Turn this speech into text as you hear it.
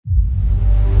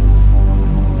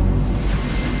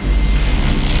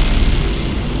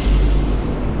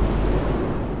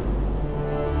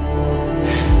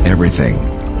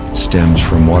everything stems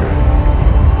from water.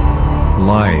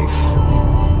 Life,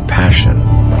 passion,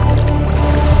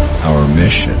 our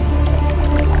mission.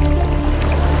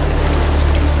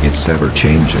 Its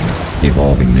ever-changing,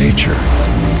 evolving nature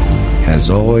has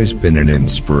always been an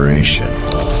inspiration.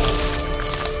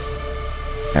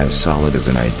 As solid as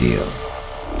an ideal,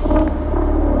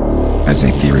 as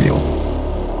ethereal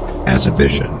as a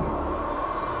vision.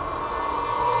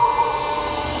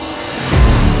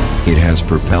 It has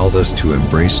propelled us to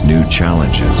embrace new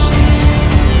challenges.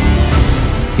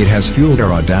 It has fueled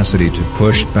our audacity to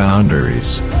push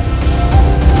boundaries.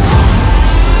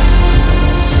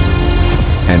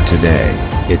 And today,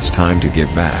 it's time to give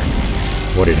back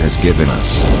what it has given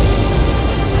us.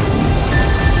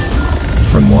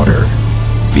 From water,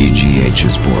 BGH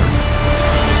is born.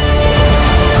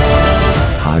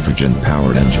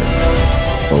 Hydrogen-powered engine.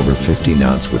 Over 50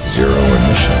 knots with 0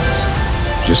 emissions.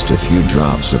 Just a few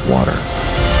drops of water.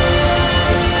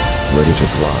 Ready to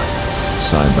fly,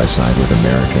 side by side with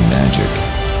American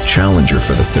Magic, challenger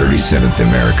for the 37th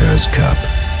America's Cup.